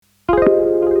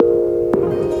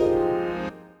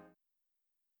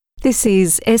This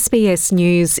is SBS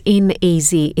News in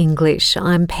Easy English.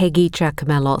 I'm Peggy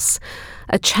Giacomellos.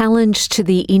 A challenge to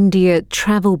the India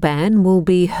travel ban will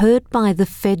be heard by the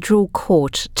federal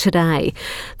court today.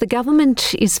 The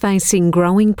government is facing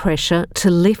growing pressure to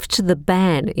lift the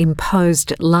ban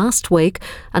imposed last week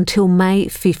until May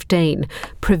 15,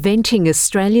 preventing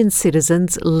Australian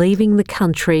citizens leaving the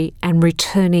country and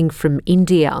returning from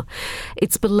India.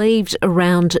 It's believed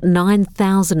around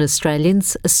 9,000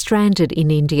 Australians are stranded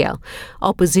in India.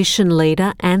 Opposition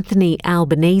leader Anthony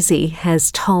Albanese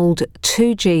has told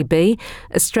 2GB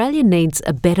Australia needs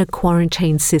a better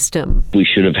quarantine system. We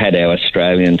should have had our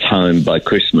Australians home by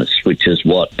Christmas, which is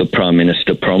what the Prime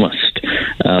Minister promised.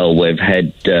 We've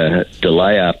had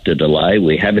delay after delay.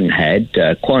 We haven't had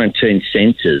quarantine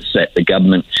centres that the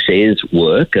government says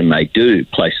work, and they do.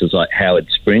 Places like Howard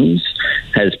Springs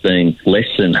has been less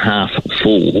than half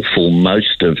full for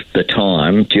most of the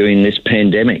time during this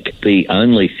pandemic. The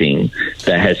only thing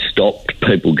that has stopped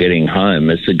people getting home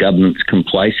is the government's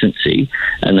complacency,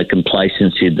 and the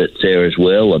complacency that's there as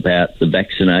well about the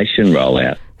vaccination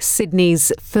rollout.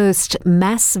 Sydney's first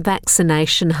mass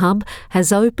vaccination hub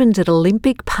has opened at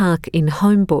Olympic Park in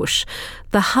Homebush.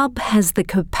 The hub has the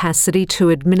capacity to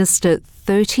administer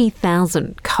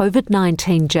 30,000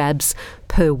 COVID-19 jabs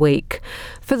per week.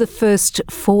 For the first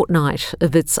fortnight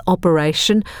of its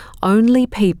operation, only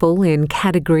people in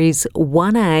categories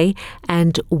 1A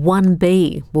and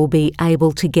 1B will be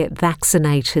able to get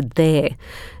vaccinated there.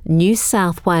 New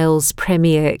South Wales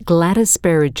Premier Gladys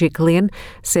Berejiklian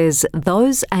says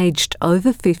those aged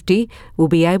over 50 will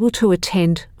be able to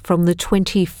attend from the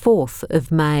 24th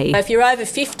of May. If you're over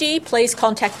 50, please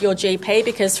contact your GP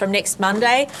because from next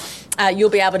Monday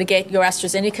you'll be able to get your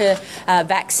AstraZeneca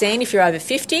vaccine if you're over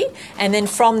 50, and then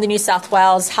from the New South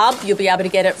Wales hub you'll be able to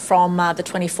get it from the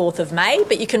 24th of May,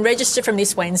 but you can register from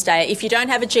this Wednesday. If you don't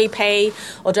have a GP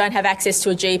or don't have access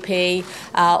to a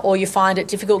GP or you find it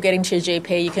difficult getting to your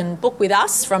GP, you can book with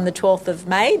us from the 12th of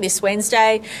May, this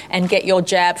Wednesday, and get your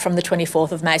jab from the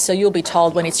 24th of May. So you'll be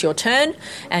told when it's your turn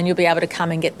and you'll be able to come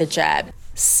and get the jab.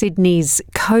 Sydney's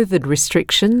COVID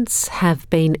restrictions have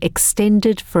been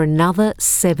extended for another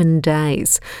 7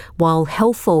 days, while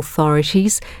health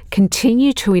authorities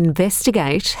continue to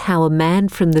investigate how a man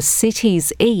from the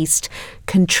city's east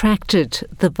contracted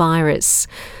the virus.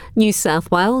 New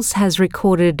South Wales has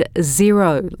recorded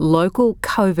 0 local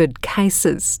COVID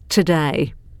cases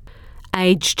today.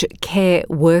 Aged care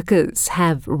workers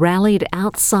have rallied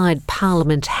outside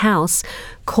Parliament House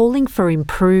calling for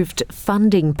improved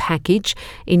funding package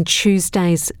in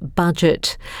Tuesday's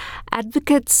budget.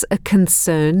 Advocates are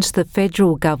concerned the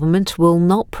federal government will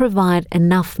not provide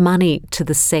enough money to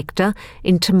the sector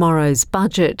in tomorrow's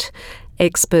budget.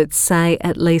 Experts say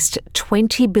at least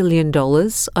 $20 billion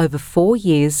over 4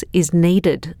 years is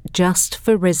needed just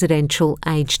for residential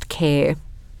aged care.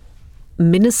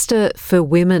 Minister for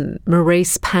Women,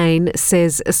 Marise Payne,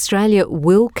 says Australia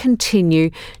will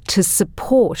continue to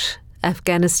support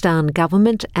Afghanistan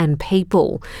government and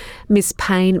people. Ms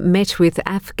Payne met with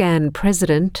Afghan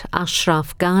President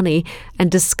Ashraf Ghani and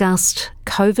discussed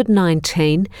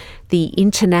COVID-19, the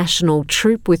international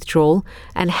troop withdrawal,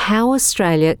 and how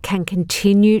Australia can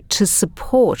continue to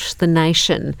support the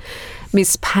nation.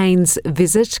 Ms Payne's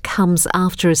visit comes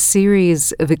after a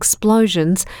series of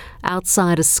explosions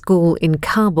outside a school in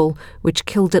Kabul, which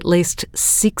killed at least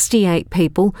 68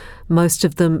 people, most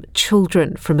of them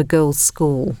children from a girls'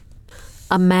 school.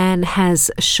 A man has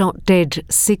shot dead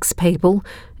 6 people,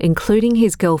 including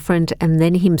his girlfriend and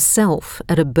then himself,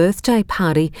 at a birthday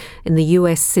party in the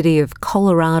US city of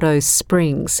Colorado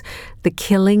Springs. The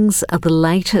killings are the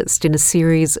latest in a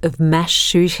series of mass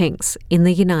shootings in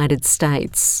the United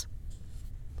States.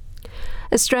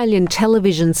 Australian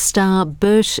television star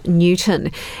Bert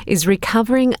Newton is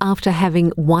recovering after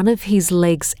having one of his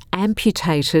legs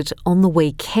amputated on the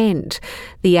weekend.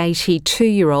 The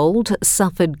 82-year-old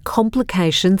suffered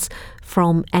complications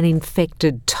from an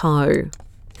infected toe.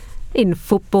 In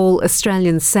football,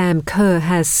 Australian Sam Kerr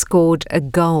has scored a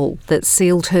goal that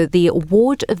sealed her the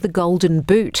award of the Golden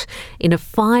Boot in a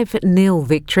 5-0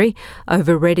 victory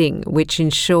over Reading, which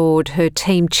ensured her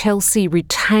team Chelsea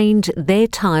retained their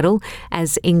title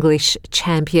as English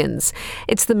champions.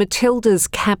 It's the Matildas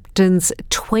captain's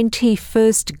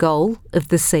 21st goal of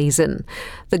the season.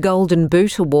 The Golden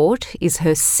Boot award is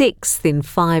her 6th in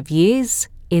 5 years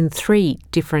in 3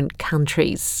 different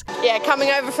countries. Yeah, coming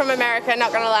over from America,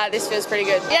 not going to lie, this feels pretty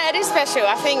good. Yeah, it is special.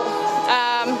 I think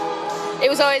it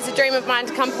was always a dream of mine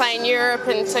to come play in Europe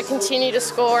and to continue to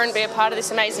score and be a part of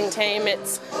this amazing team.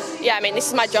 This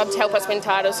is my job to help us win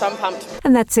titles, so I'm pumped.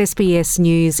 And that's SBS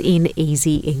News in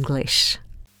Easy English.